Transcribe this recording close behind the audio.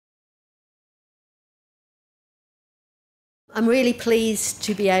I'm really pleased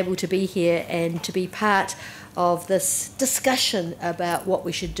to be able to be here and to be part of this discussion about what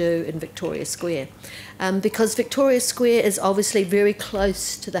we should do in Victoria Square, because Victoria Square is obviously very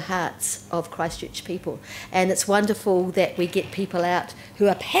close to the hearts of Christchurch people, and it's wonderful that we get people out who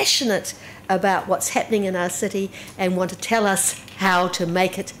are passionate about what's happening in our city and want to tell us how to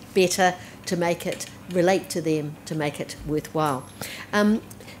make it better, to make it relate to them, to make it worthwhile.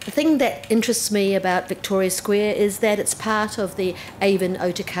 The thing that interests me about Victoria Square is that it's part of the Avon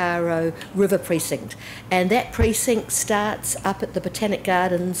River Precinct, and that precinct starts up at the Botanic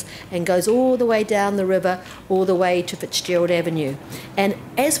Gardens and goes all the way down the river, all the way to Fitzgerald Avenue. And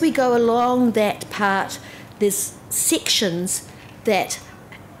as we go along that part, there's sections that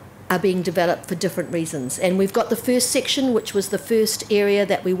are being developed for different reasons. And we've got the first section, which was the first area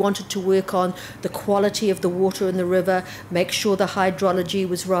that we wanted to work on the quality of the water in the river, make sure the hydrology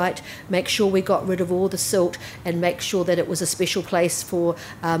was right, make sure we got rid of all the silt, and make sure that it was a special place for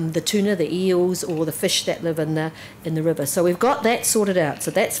the tuna, the eels, or the fish that live in the river. So we've got that sorted out. So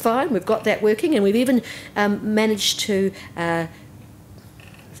that's fine, we've got that working, and we've even managed to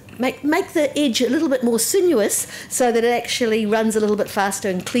make the edge a little bit more sinuous so that it actually runs a little bit faster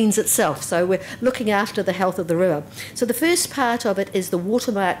and cleans itself. So we're looking after the health of the river. So the first part of it is the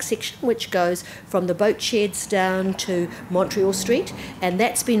watermark section, which goes from the boat sheds down to Montreal Street, and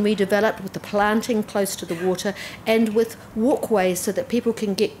that's been redeveloped with the planting close to the water and with walkways so that people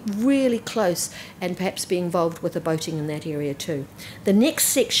can get really close and perhaps be involved with the boating in that area too. The next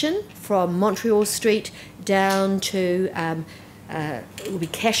section from Montreal Street down to it will be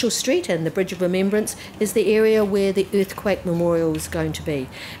Cashel Street and the Bridge of Remembrance is the area where the Earthquake Memorial is going to be.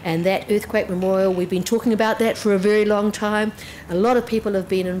 And that Earthquake Memorial, we've been talking about that for a very long time. A lot of people have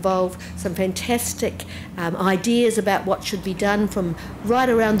been involved, some fantastic ideas about what should be done from right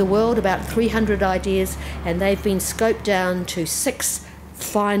around the world, about 300 ideas, and they've been scoped down to 6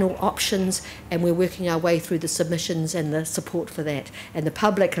 final options, and we're working our way through the submissions and the support for that. And the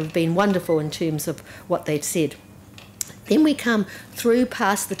public have been wonderful in terms of what they've said. Then we come through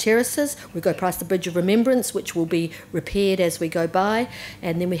past the terraces, we go past the Bridge of Remembrance, which will be repaired as we go by,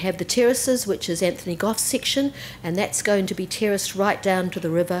 and then we have the terraces, which is Anthony Goff's section, and that's going to be terraced right down to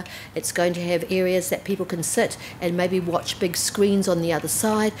the river. It's going to have areas that people can sit and maybe watch big screens on the other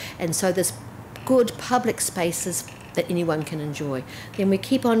side, and so there's good public spaces that anyone can enjoy. Then we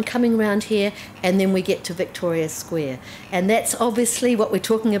keep on coming around here, and then we get to Victoria Square, and that's obviously what we're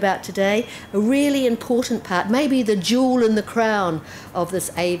talking about today, a really important part, maybe the jewel in the crown of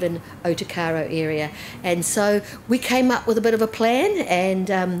this Avon Ōtākaro area. And so we came up with a bit of a plan,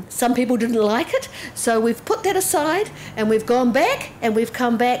 and some people didn't like it, so we've put that aside and we've gone back, and we've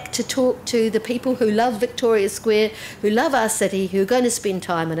come back to talk to the people who love Victoria Square, who love our city, who are going to spend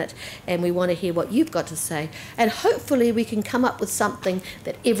time in it, and we want to hear what you've got to say, and hopefully we can come up with something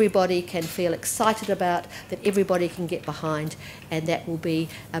that everybody can feel excited about, that everybody can get behind, and that will be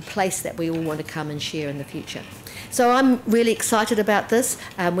a place that we all want to come and share in the future. So I'm really excited about this.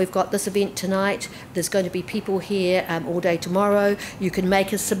 We've got this event tonight. There's going to be people here all day tomorrow. You can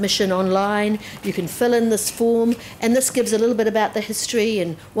make a submission online. You can fill in this form, and this gives a little bit about the history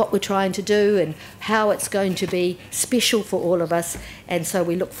and what we're trying to do and how it's going to be special for all of us. And so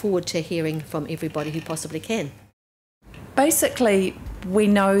we look forward to hearing from everybody who possibly can. Basically, we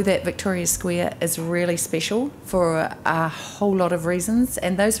know that Victoria Square is really special for a whole lot of reasons,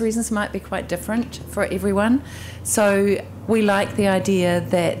 and those reasons might be quite different for everyone. So we like the idea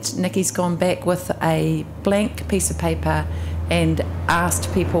that Nicky's gone back with a blank piece of paper and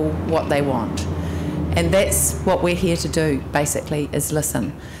asked people what they want. And that's what we're here to do, basically, is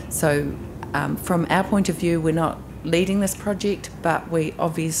listen. So from our point of view, we're not leading this project, but we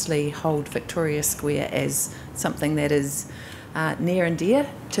obviously hold Victoria Square as something that is near and dear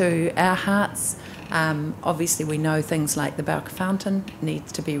to our hearts. Obviously we know things like the Bauka Fountain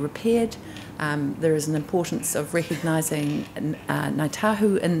needs to be repaired. There is an importance of recognising Ngāi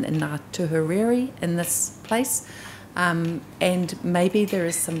Tahu and Ngā Tuhureri in this place, and maybe there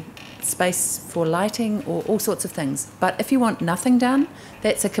is some space for lighting or all sorts of things. But if you want nothing done,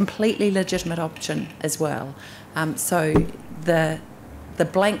 that's a completely legitimate option as well. So the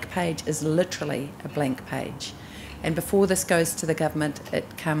blank page is literally a blank page. And before this goes to the government,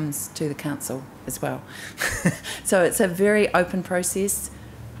 it comes to the council as well. So it's a very open process,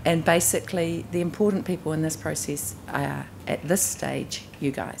 and basically the important people in this process are, at this stage,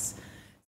 you guys.